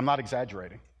 I'm not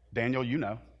exaggerating. Daniel, you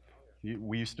know.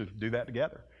 We used to do that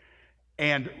together.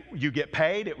 And you get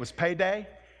paid, it was payday,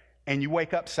 and you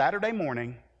wake up Saturday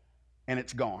morning, and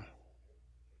it's gone.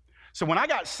 So when I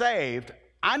got saved,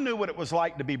 I knew what it was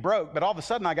like to be broke, but all of a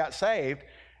sudden I got saved,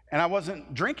 and I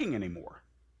wasn't drinking anymore.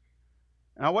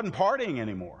 And I wasn't partying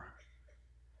anymore.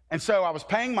 And so I was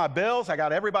paying my bills. I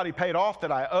got everybody paid off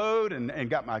that I owed and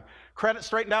got my credit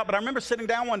straightened out. But I remember sitting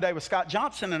down one day with Scott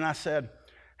Johnson, and I said,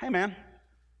 hey, man,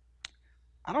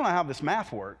 I don't know how this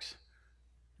math works,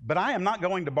 but I am not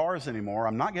going to bars anymore.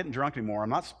 I'm not getting drunk anymore. I'm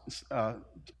not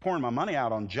pouring my money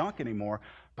out on junk anymore,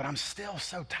 but I'm still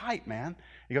so tight, man.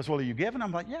 He goes, well, are you giving?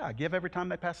 I'm like, yeah, I give every time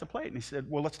they pass the plate. And he said,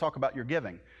 well, let's talk about your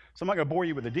giving. So I'm not going to bore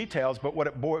you with the details, but what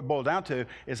it boiled down to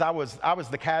is I was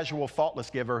the casual, thoughtless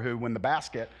giver who, when the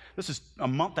basket, this is a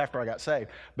month after I got saved,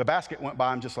 the basket went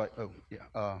by, I'm just like, oh,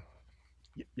 yeah,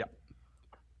 yeah.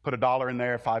 Put $1 in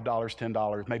there, $5,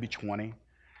 $10, maybe 20.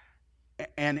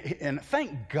 And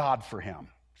thank God for him.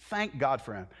 Thank God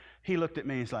for him. He looked at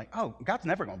me and he's like, oh, God's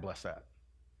never going to bless that.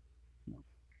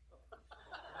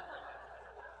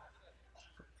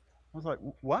 I was like,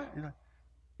 what? He's like,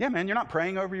 yeah, man, you're not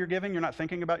praying over your giving. You're not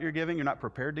thinking about your giving. You're not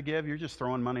prepared to give. You're just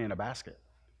throwing money in a basket.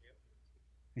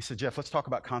 He said, Jeff, let's talk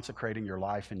about consecrating your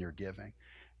life and your giving.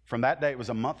 From that day, it was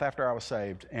a month after I was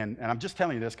saved. And I'm just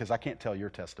telling you this because I can't tell your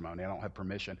testimony. I don't have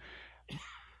permission.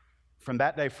 From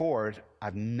that day forward,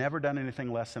 I've never done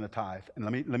anything less than a tithe. And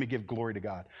let me give glory to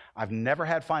God. I've never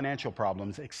had financial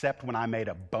problems except when I made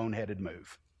a boneheaded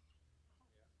move.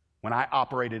 When I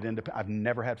operated independently, I've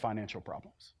never had financial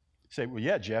problems. Say, well,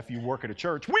 yeah, Jeff, you work at a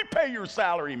church. We pay your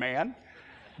salary, man.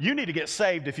 You need to get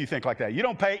saved if you think like that. You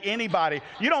don't pay anybody.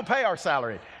 You don't pay our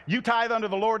salary. You tithe unto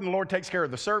the Lord, and the Lord takes care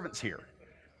of the servants here.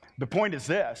 The point is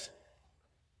this.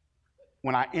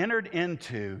 When I entered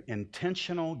into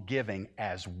intentional giving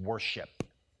as worship,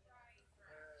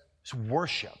 it's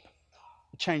worship.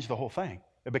 It changed the whole thing.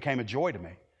 It became a joy to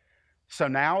me. So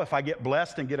now if I get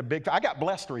blessed and get I got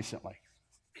blessed recently.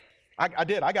 I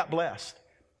did. I got blessed.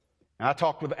 And I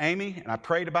talked with Amy, and I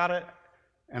prayed about it,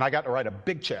 and I got to write a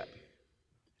big check.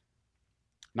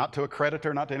 Not to a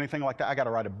creditor, not to anything like that. I got to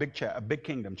write a big check, a big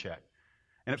kingdom check.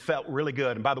 And it felt really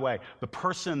good. And by the way,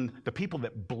 the people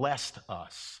that blessed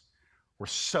us were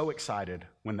so excited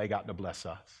when they got to bless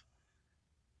us.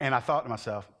 And I thought to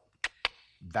myself,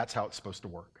 that's how it's supposed to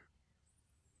work.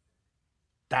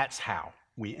 That's how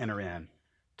we enter in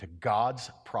to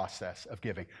God's process of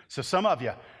giving. So some of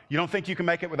you don't think you can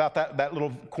make it without that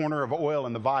little corner of oil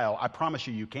in the vial. I promise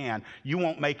you can. You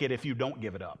won't make it if you don't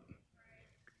give it up.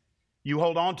 You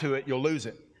hold on to it, you'll lose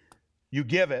it. You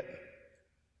give it,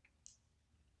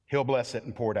 He'll bless it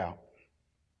and pour it out.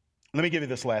 Let me give you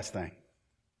this last thing.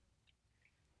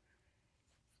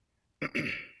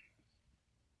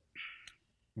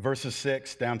 Verses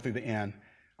 6 down through the end.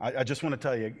 I just want to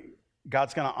tell you,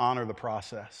 God's going to honor the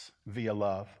process via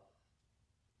love.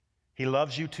 He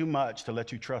loves you too much to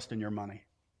let you trust in your money.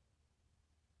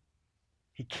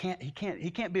 He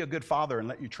can't be a good father and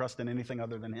let you trust in anything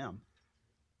other than him.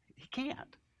 He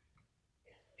can't.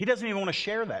 He doesn't even want to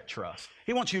share that trust.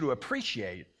 He wants you to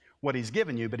appreciate what he's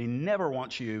given you, but he never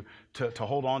wants you to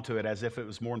hold on to it as if it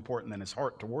was more important than his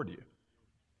heart toward you.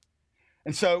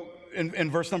 And so in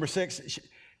verse number 6,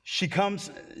 she comes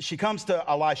to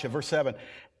Elisha, verse 7,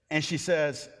 and she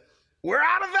says, we're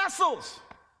out of vessels.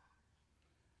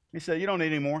 He said, you don't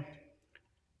need any more.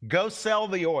 Go sell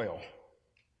the oil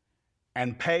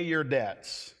and pay your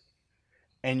debts,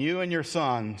 and you and your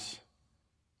sons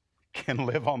can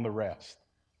live on the rest.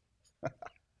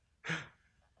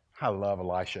 I love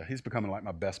Elisha. He's becoming like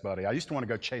my best buddy. I used to want to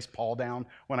go chase Paul down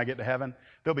when I get to heaven.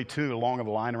 There'll be too long of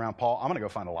a line around Paul. I'm going to go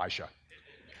find Elisha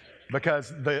because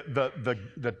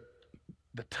the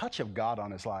touch of God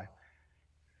on his life.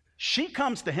 She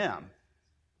comes to him.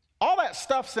 All that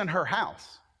stuff's in her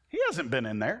house. He hasn't been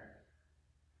in there.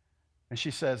 And she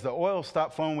says, the oil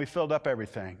stopped flowing. We filled up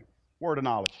everything. Word of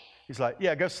knowledge. He's like,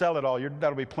 yeah, go sell it all.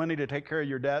 That'll be plenty to take care of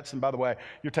your debts. And by the way,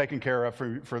 you're taken care of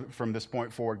from this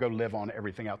point forward. Go live on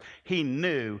everything else. He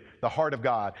knew the heart of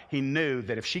God. He knew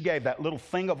that if she gave that little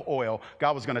thing of oil,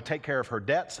 God was going to take care of her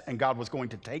debts and God was going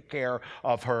to take care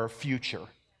of her future.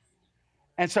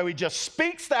 And so he just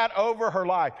speaks that over her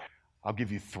life. I'll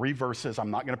give you 3 verses. I'm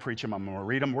not going to preach them. I'm going to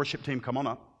read them. Worship team, come on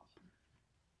up.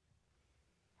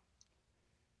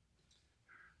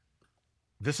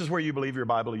 This is where you believe your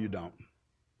Bible or you don't.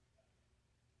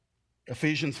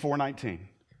 Ephesians 4:19.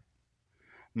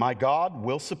 My God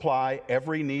will supply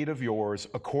every need of yours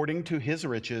according to his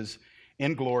riches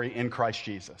in glory in Christ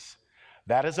Jesus.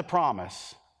 That is a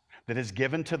promise that is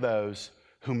given to those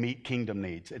who meet kingdom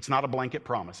needs. It's not a blanket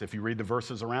promise. If you read the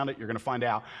verses around it, you're going to find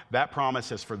out that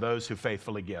promise is for those who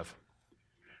faithfully give.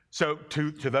 So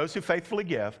to those who faithfully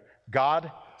give,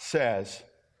 God says,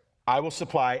 I will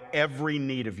supply every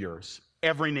need of yours.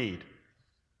 Every need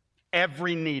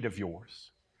of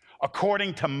yours,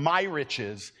 according to my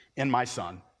riches in my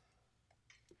Son.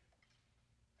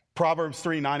 Proverbs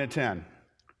 3:9-10.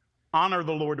 Honor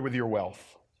the Lord with your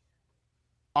wealth.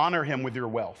 Honor him with your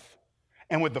wealth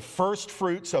and with the first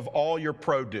fruits of all your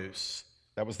produce.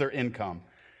 That was their income.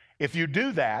 If you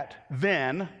do that,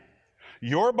 then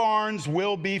your barns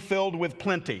will be filled with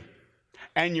plenty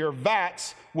and your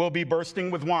vats will be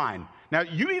bursting with wine. Now,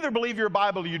 you either believe your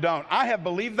Bible or you don't. I have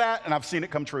believed that, and I've seen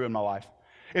it come true in my life.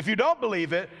 If you don't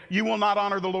believe it, you will not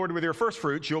honor the Lord with your first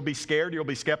fruits. You'll be scared. You'll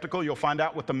be skeptical. You'll find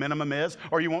out what the minimum is,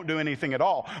 or you won't do anything at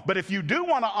all. But if you do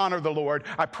want to honor the Lord,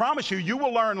 I promise you, you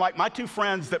will learn, like my 2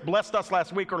 friends that blessed us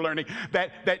last week are learning,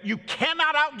 that you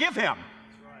cannot outgive him.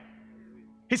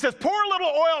 He says, pour a little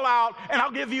oil out, and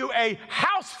I'll give you a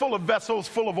house full of vessels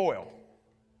full of oil.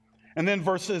 And then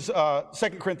verses 2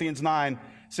 Corinthians 9,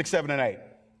 6, 7, and 8.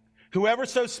 Whoever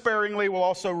sows sparingly will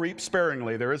also reap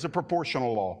sparingly. There is a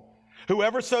proportional law.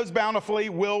 Whoever sows bountifully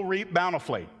will reap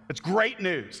bountifully. It's great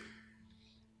news.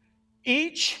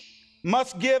 Each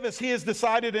must give as he has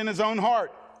decided in his own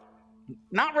heart,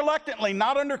 not reluctantly,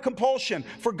 not under compulsion,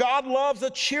 for God loves a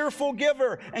cheerful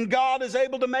giver, and God is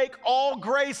able to make all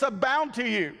grace abound to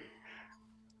you,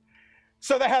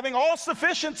 so that having all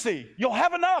sufficiency, you'll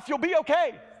have enough, you'll be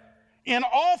okay, in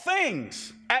all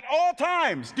things, at all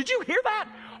times. Did you hear that?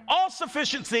 All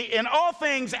sufficiency in all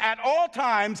things at all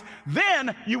times,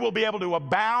 then you will be able to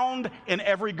abound in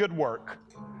every good work.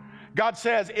 God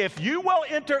says, if you will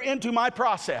enter into my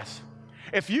process,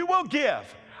 if you will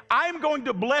give, I'm going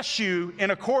to bless you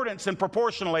in accordance and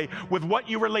proportionally with what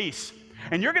you release.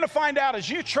 And you're going to find out as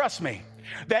you trust me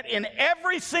that in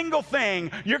every single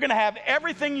thing, you're going to have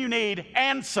everything you need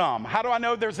and some. How do I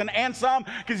know there's an and some?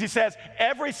 Because he says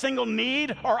every single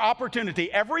need or opportunity,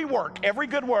 every work, every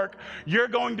good work, you're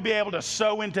going to be able to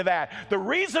sow into that. The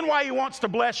reason why he wants to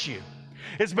bless you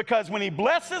is because when he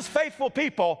blesses faithful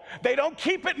people, they don't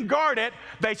keep it and guard it,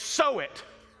 they sow it.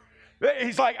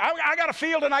 He's like, I got a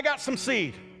field and I got some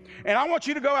seed. And I want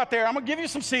you to go out there. I'm going to give you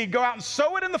some seed. Go out and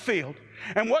sow it in the field.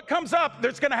 And what comes up,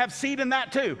 there's going to have seed in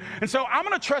that too. And so I'm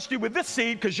going to trust you with this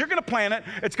seed because you're going to plant it.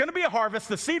 It's going to be a harvest.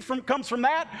 The seed comes from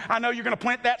that. I know you're going to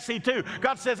plant that seed too.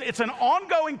 God says it's an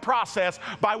ongoing process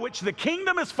by which the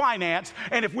kingdom is financed.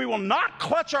 And if we will not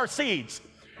clutch our seeds,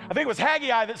 I think it was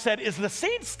Haggai that said, is the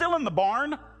seed still in the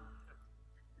barn?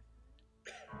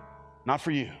 Not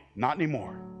for you. Not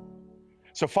anymore.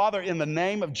 So Father, in the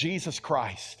name of Jesus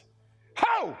Christ,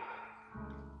 ho!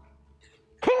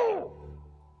 Ho!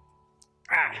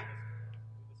 Ah.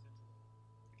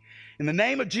 In the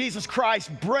name of Jesus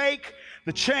Christ, break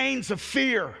the chains of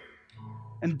fear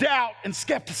and doubt and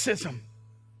skepticism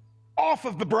off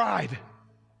of the bride.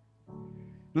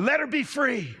 Let her be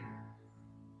free.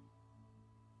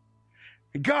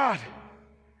 And God,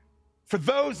 for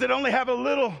those that only have a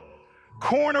little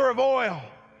corner of oil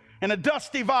and a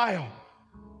dusty vial,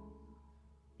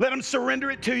 let them surrender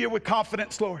it to you with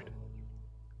confidence, Lord.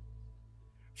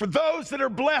 For those that are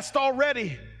blessed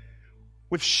already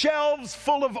with shelves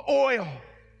full of oil,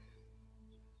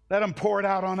 let them pour it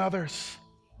out on others.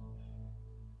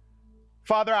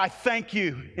 Father, I thank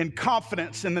you in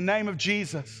confidence in the name of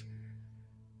Jesus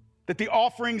that the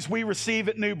offerings we receive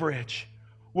at New Bridge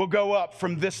will go up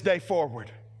from this day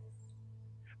forward.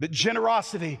 That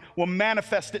generosity will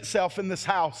manifest itself in this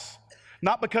house,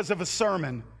 not because of a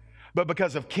sermon, but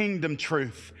because of kingdom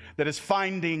truth that is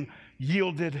finding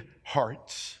yielded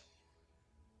hearts.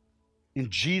 In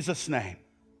Jesus' name,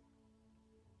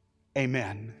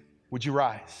 amen. Would you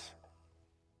rise?